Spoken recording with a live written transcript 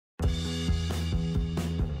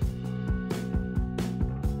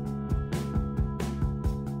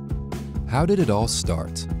How did it all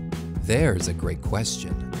start? There's a great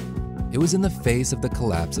question. It was in the face of the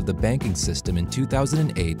collapse of the banking system in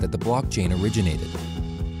 2008 that the blockchain originated.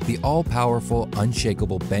 The all-powerful,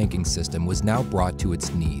 unshakable banking system was now brought to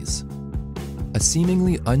its knees. A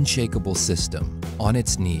seemingly unshakable system, on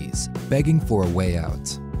its knees, begging for a way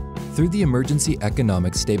out. Through the Emergency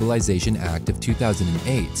Economic Stabilization Act of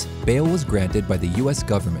 2008, bail was granted by the US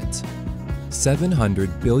government.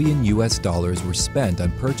 $700 billion were spent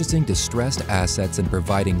on purchasing distressed assets and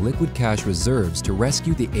providing liquid cash reserves to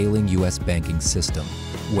rescue the ailing US banking system.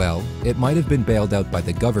 Well, it might have been bailed out by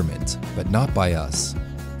the government, but not by us.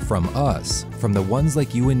 From us, from the ones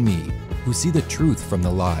like you and me, who see the truth from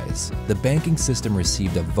the lies, the banking system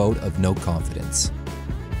received a vote of no confidence.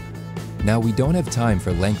 Now, we don't have time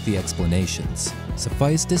for lengthy explanations.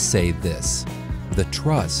 Suffice to say this: the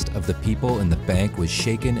trust of the people in the bank was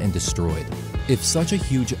shaken and destroyed. If such a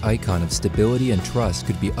huge icon of stability and trust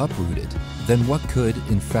could be uprooted, then what could,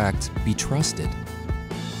 in fact, be trusted?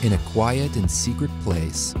 In a quiet and secret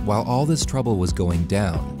place, while all this trouble was going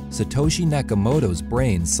down, Satoshi Nakamoto's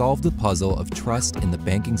brain solved the puzzle of trust in the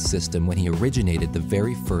banking system when he originated the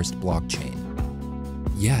very first blockchain.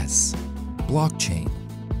 Yes, blockchain.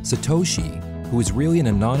 Satoshi, who is really an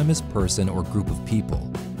anonymous person or group of people,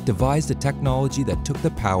 devised a technology that took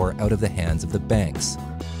the power out of the hands of the banks,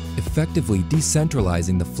 effectively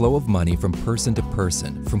decentralizing the flow of money from person to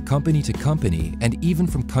person, from company to company, and even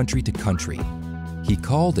from country to country. He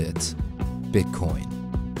called it Bitcoin.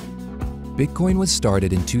 Bitcoin was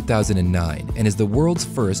started in 2009 and is the world's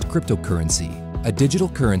first cryptocurrency, a digital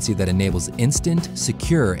currency that enables instant,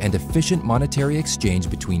 secure, and efficient monetary exchange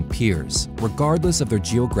between peers, regardless of their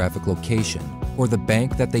geographic location, or the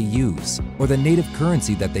bank that they use, or the native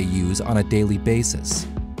currency that they use on a daily basis.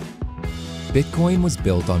 Bitcoin was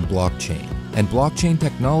built on blockchain, and blockchain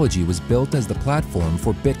technology was built as the platform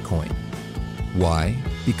for Bitcoin. Why?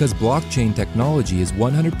 Because blockchain technology is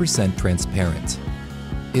 100% transparent.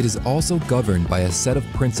 It is also governed by a set of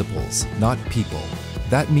principles, not people.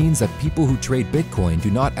 That means that people who trade Bitcoin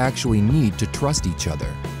do not actually need to trust each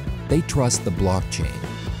other. They trust the blockchain.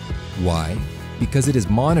 Why? Because it is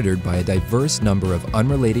monitored by a diverse number of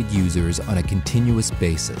unrelated users on a continuous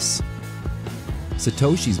basis.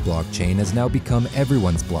 Satoshi's blockchain has now become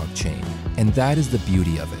everyone's blockchain, and that is the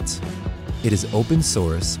beauty of it. It is open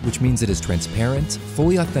source, which means it is transparent,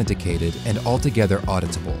 fully authenticated, and altogether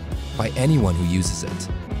auditable by anyone who uses it.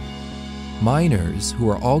 Miners, who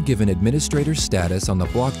are all given administrator status on the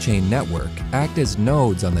blockchain network, act as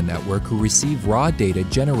nodes on the network who receive raw data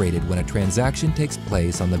generated when a transaction takes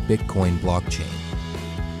place on the Bitcoin blockchain.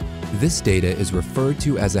 This data is referred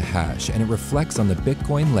to as a hash, and it reflects on the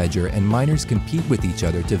Bitcoin ledger, and miners compete with each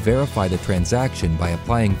other to verify the transaction by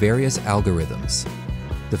applying various algorithms.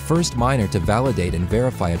 The first miner to validate and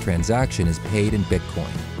verify a transaction is paid in Bitcoin.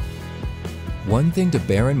 One thing to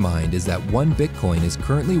bear in mind is that one Bitcoin is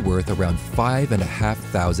currently worth around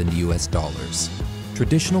 $5,500 US.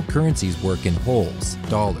 Traditional currencies work in wholes,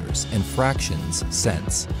 dollars, and fractions,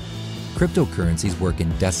 cents. Cryptocurrencies work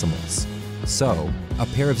in decimals. So, a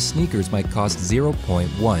pair of sneakers might cost 0.1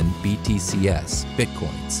 BTCS,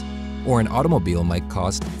 Bitcoins, or an automobile might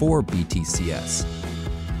cost 4 BTCS.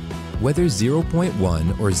 Whether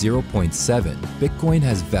 0.1 or 0.7, Bitcoin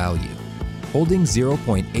has value. Holding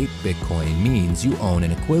 0.8 Bitcoin means you own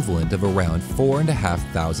an equivalent of around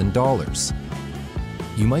 $4,500.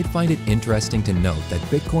 You might find it interesting to note that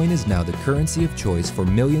Bitcoin is now the currency of choice for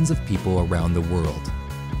millions of people around the world.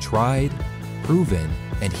 Tried, proven,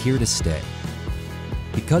 and here to stay.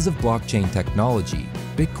 Because of blockchain technology,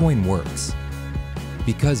 Bitcoin works.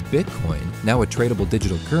 Because Bitcoin, now a tradable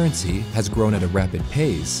digital currency, has grown at a rapid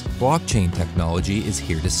pace, blockchain technology is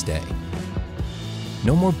here to stay.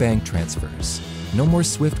 No more bank transfers. No more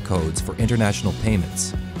SWIFT codes for international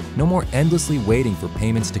payments. No more endlessly waiting for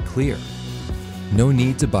payments to clear. No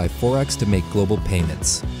need to buy Forex to make global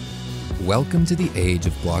payments. Welcome to the age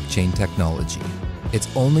of blockchain technology. It's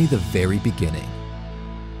only the very beginning.